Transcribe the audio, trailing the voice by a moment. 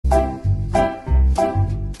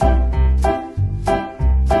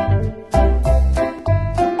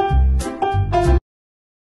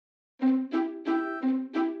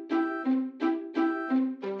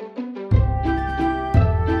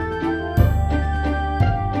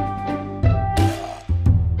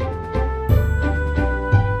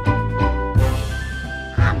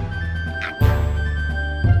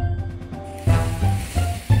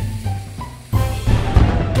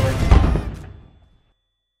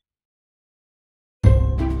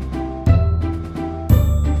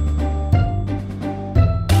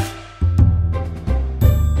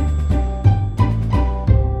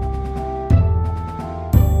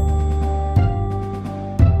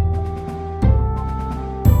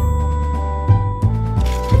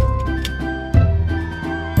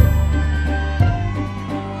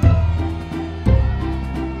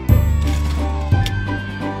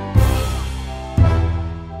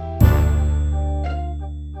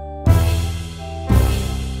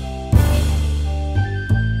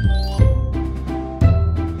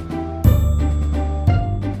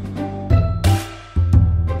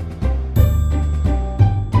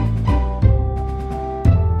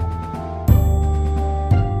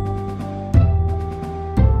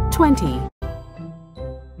20.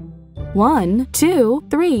 1, 2,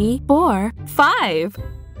 3, 4, 5.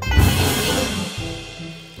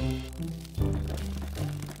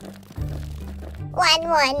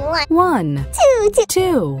 1, 2,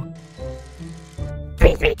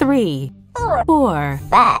 3, 4,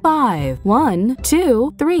 5. 1,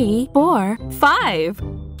 2, 3, 4, 5.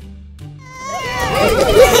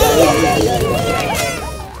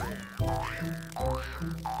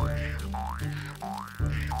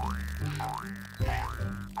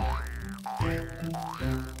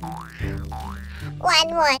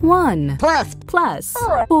 1 plus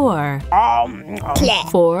 4.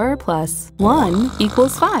 4 plus 1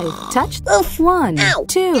 equals 5. Touch. 1,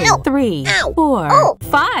 2, 3, 4,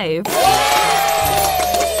 5.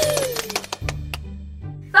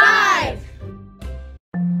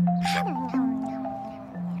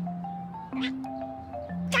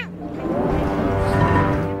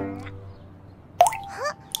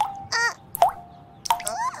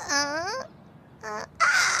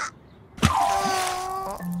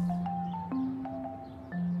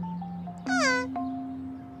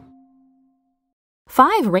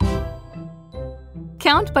 5.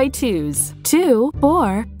 Count by twos. 2,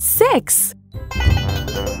 4, 6.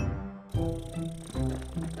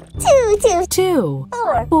 2,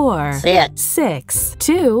 4, 6.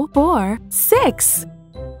 2, 4, 6.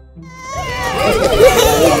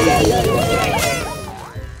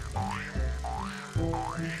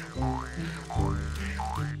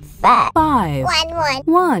 5.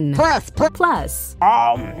 1 plus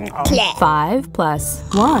 5 plus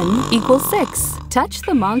 1 equals 6. Touch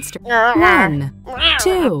the monster. 1,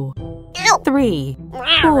 2, 3,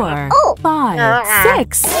 4, 5,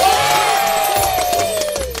 6.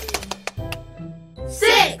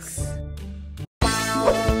 6.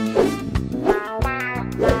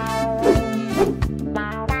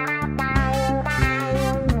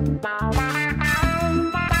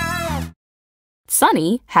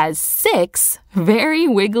 Sunny has 6 very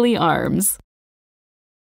wiggly arms.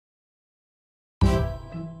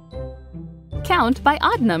 Count by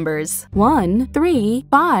odd numbers. 1, 3,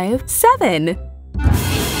 5, 7.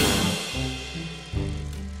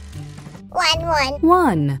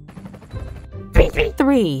 1,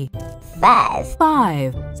 3, 5,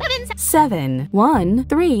 7. 1,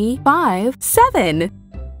 3, 5, 7.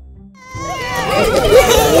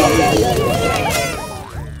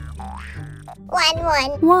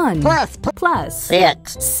 1 plus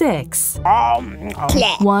 6.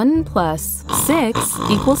 1 plus 6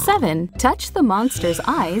 equals 7. Touch the monster's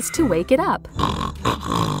eyes to wake it up. 1,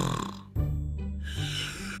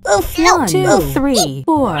 2, 3,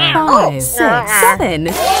 4, 5, 6, 7.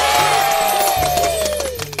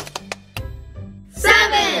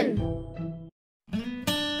 7.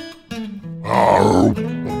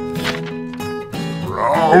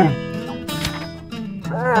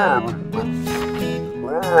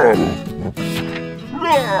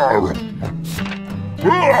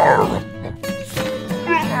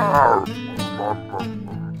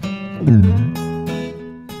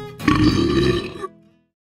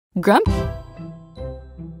 Grump.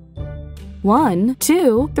 1,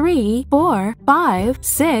 2, 3, 4, 5,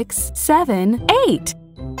 6, 7, 8.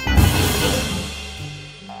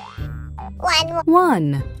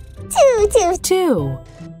 1, 2,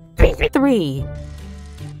 3,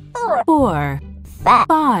 4,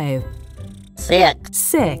 5,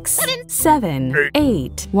 6, 7,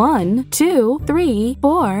 8. 1, 2, 3,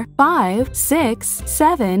 4, 5, 6,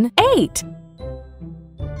 7, 8.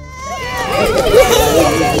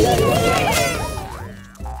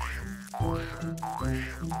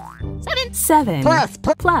 7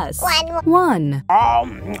 plus 1.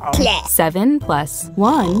 7 plus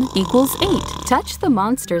 1 equals 8. Touch the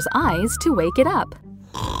monster's eyes to wake it up.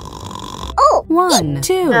 1,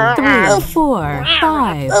 2, 3, 4,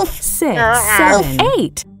 5, 6, 7,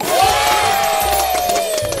 8.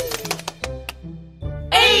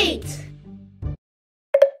 8.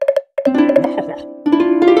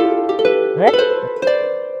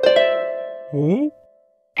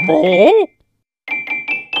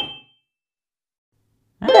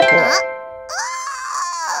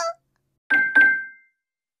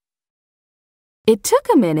 It took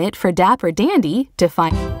a minute for Dapper Dandy to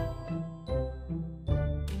find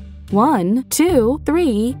 1, 2,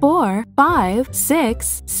 3, 4, 5,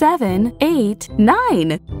 6, 7, 8,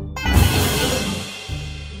 9.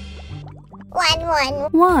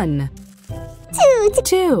 1,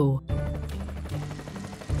 2,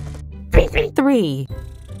 3,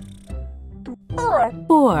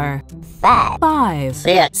 4, 5,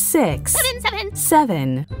 6,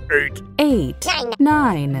 7, 8,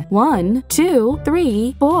 9. 1, 2,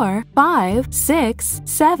 3, 4, 5, 6,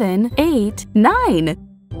 7, 8, 9.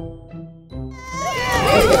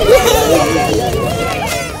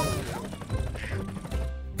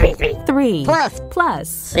 3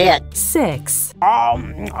 plus 6.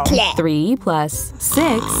 3 plus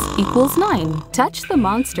 6 equals 9. Touch the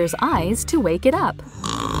monster's eyes to wake it up.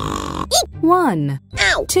 1,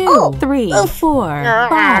 2, 3, 4,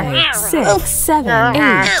 5, 6, 7,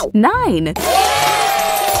 8, 9.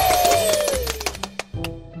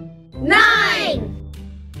 9!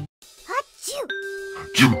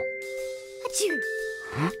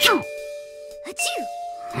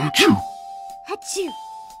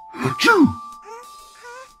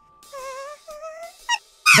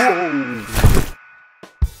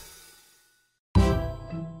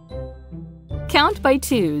 Count by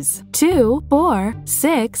twos. 2, 4,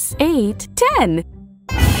 6, 8, 10.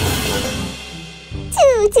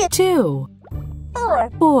 2,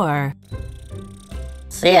 4,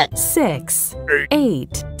 6,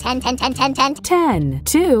 8, 10.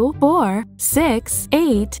 2, 4, 6,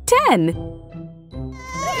 8, 10.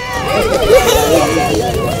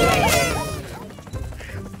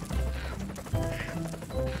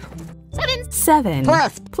 7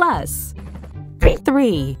 plus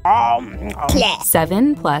 3.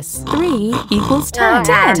 7 plus 3 equals 10.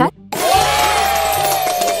 10. 10!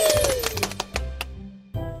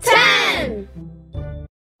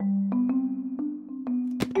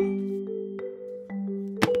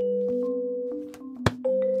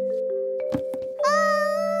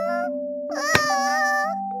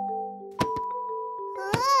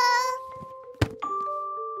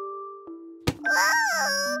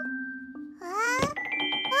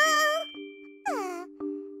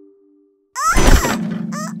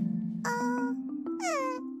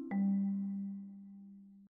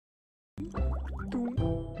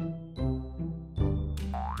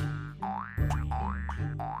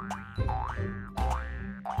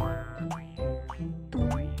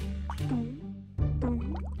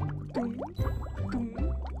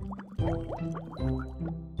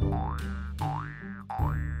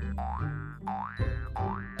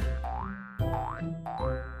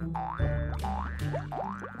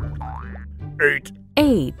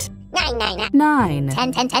 Eight. 9.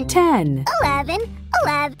 10.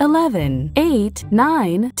 11. 8,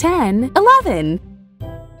 9, 10, 11.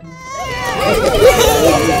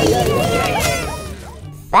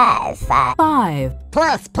 5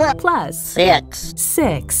 plus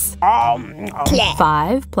 6.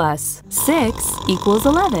 5 plus 6 equals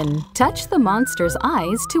 11. Touch the monster's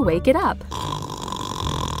eyes to wake it up.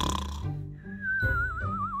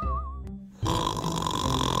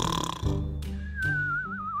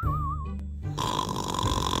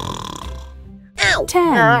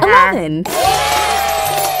 10, 11.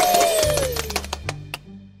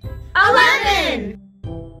 11!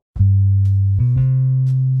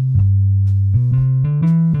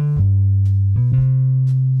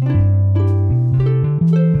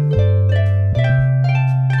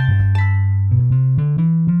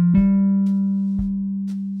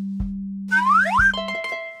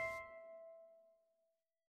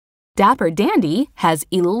 Dapper Dandy has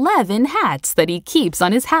 11 hats that he keeps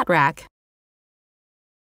on his hat rack.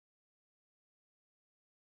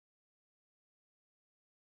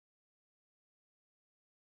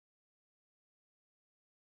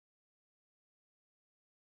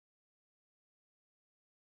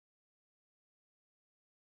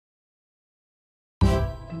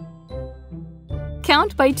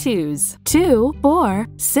 Count by twos. 2, 4,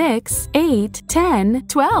 6, 8, 10,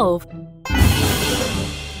 12.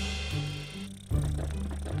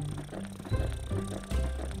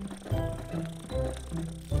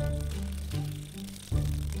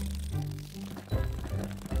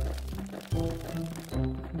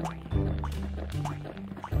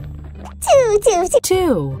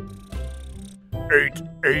 2.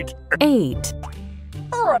 8.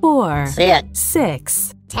 4.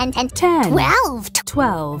 6. 10.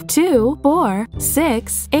 12. 2, 4,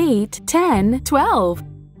 6, 8, 10, 12.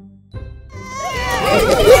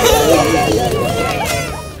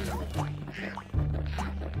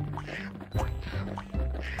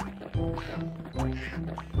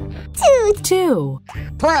 2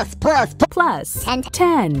 plus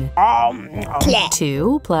 10.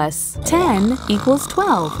 2 plus 10 equals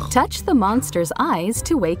 12. Touch the monster's eyes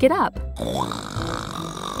to wake it up.